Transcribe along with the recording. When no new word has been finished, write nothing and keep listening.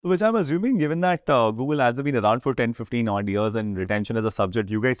Which I'm assuming, given that Google Ads have been around for 10, 15 odd years and retention as a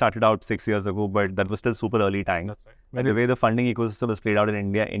subject, you guys started out 6 years ago, but that was still super early times. That's right. And the way the funding ecosystem has played out in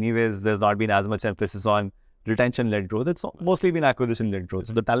India, anyways, there's not been as much emphasis on retention-led growth. It's mostly been acquisition-led growth.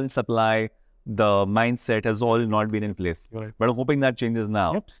 So the talent supply, the mindset has all not been in place. Right. But I'm hoping that changes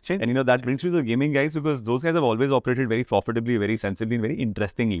now. Yep, change. And that brings me to the gaming guys, because those guys have always operated very profitably, very sensibly, and very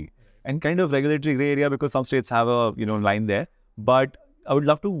interestingly. And kind of regulatory gray area because some states have a line there. But I would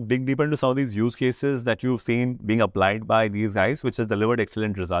love to dig deeper into some of these use cases that you've seen being applied by these guys, which has delivered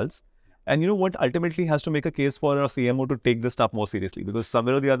excellent results. And what ultimately has to make a case for a CMO to take this stuff more seriously, because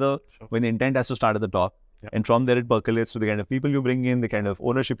somewhere or the other, when the intent has to start at the top, and from there it percolates to the kind of people you bring in, the kind of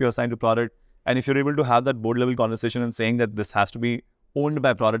ownership you assign to product. And if you're able to have that board level conversation and saying that this has to be owned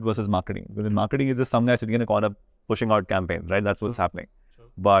by product versus marketing, because marketing is just some guy sitting in a corner pushing out campaigns, right? That's what's happening.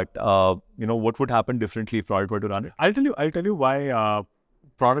 But what would happen differently if product were to run it? I'll tell you why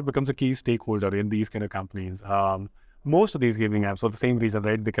product becomes a key stakeholder in these kind of companies. Most of these gaming apps, for the same reason,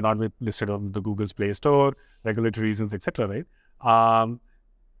 right? They cannot be listed on the Google's Play Store, regulatory reasons, etc. Right?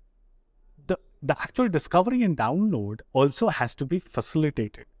 The actual discovery and download also has to be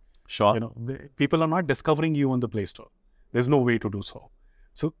facilitated. Sure. People are not discovering you on the Play Store. There's no way to do so.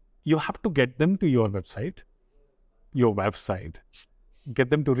 So you have to get them to your website, get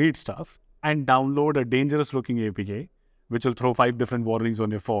them to read stuff and download a dangerous looking APK, which will throw 5 different warnings on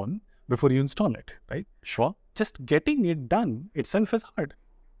your phone before you install it, right? Sure. Just getting it done itself is hard.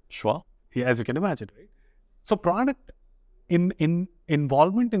 Sure. Yeah, as you can imagine, right? So product in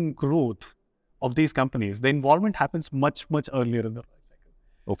involvement in growth of these companies, the involvement happens much, much earlier in the life cycle.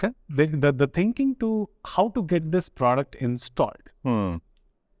 Okay. The thinking to how to get this product installed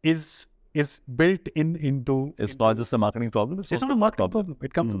is built into... It's not just a marketing problem. It's not a marketing problem.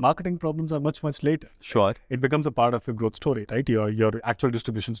 It comes. Marketing problems are much, much later. Sure. Right? It becomes a part of your growth story, right? Your actual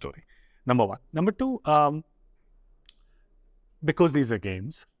distribution story. Number one. Number two, because these are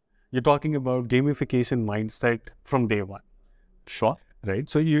games, you're talking about gamification mindset from day one. Sure. Right?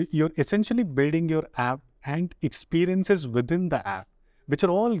 So you're essentially building your app and experiences within the app, which are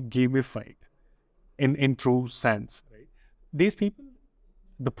all gamified in true sense. Right? These people,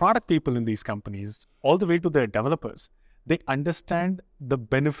 the product people in these companies, all the way to their developers, they understand the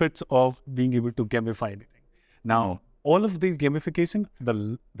benefits of being able to gamify anything. Now, all of these gamification,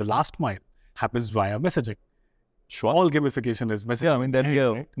 the last mile happens via messaging. Sure. All gamification is messaging. Yeah, I mean,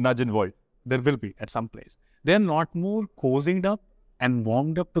 there'll be a nudge involved. There will be at some place. They're not more cozied up and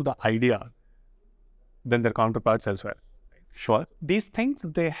warmed up to the idea than their counterparts elsewhere. Sure. These things,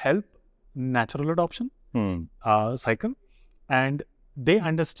 they help natural adoption cycle, and they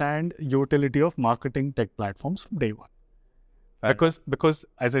understand utility of marketing tech platforms from day one. Because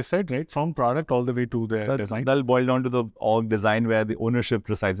as I said, right, from product all the way to their design. That'll boil down to the org design where the ownership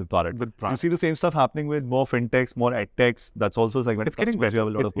resides with product. You see the same stuff happening with more fintechs, more edtechs. That's also segmented. It's getting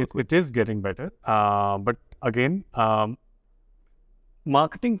better. It is getting better. But again,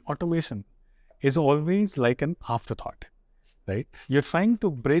 marketing automation is always like an afterthought, right? You're trying to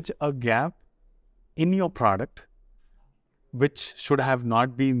bridge a gap in your product, which should have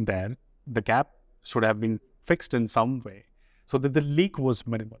not been there. The gap should have been fixed in some way, so that the leak was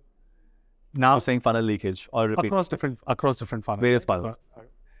minimal. Now, saying funnel leakage or across different funnels. Various funnels.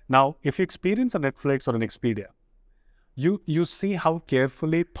 Now, if you experience a Netflix or an Expedia, you see how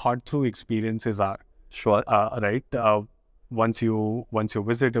carefully thought through experiences are. Sure. Right. Once you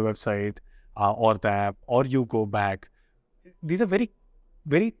visit a website or the app, or you go back, these are very,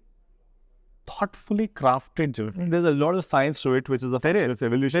 very thoughtfully crafted journey. There's a lot of science to it, which is a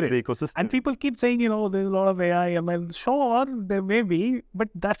evolution of the ecosystem. And people keep saying, there's a lot of AI, ML. Sure, there may be, but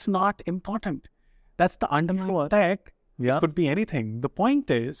that's not important. That's the underlying tech. Yeah. It could be anything. The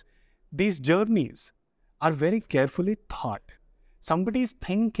point is, these journeys are very carefully thought. Somebody's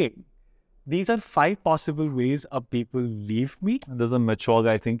thinking, these are 5 possible ways of people leave me. And there's a mature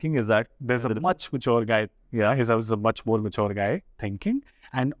guy thinking, is that? There's a much mature guy. Yeah, he's a much more mature guy thinking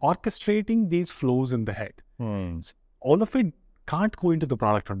and orchestrating these flows in the head. All of it can't go into the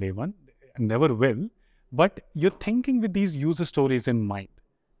product on day one, never will, but you're thinking with these user stories in mind.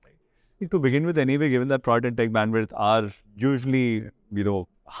 To begin with, anyway, given that product and tech bandwidth are usually,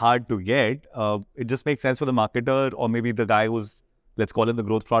 hard to get, it just makes sense for the marketer or maybe the guy who's, let's call him the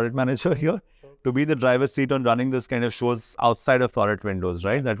growth product manager here, to be the driver's seat on running this kind of shows outside of product windows,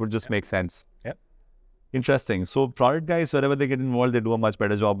 right? That would just make sense. Yeah. Interesting. So product guys, wherever they get involved, they do a much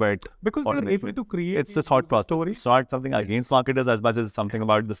better job at... Because they're able to create... It's the thought process. It's not something against marketers as much as something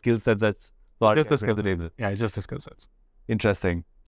about the skill sets that's... Just the skill sets. Yeah, it's just the skill sets. Interesting.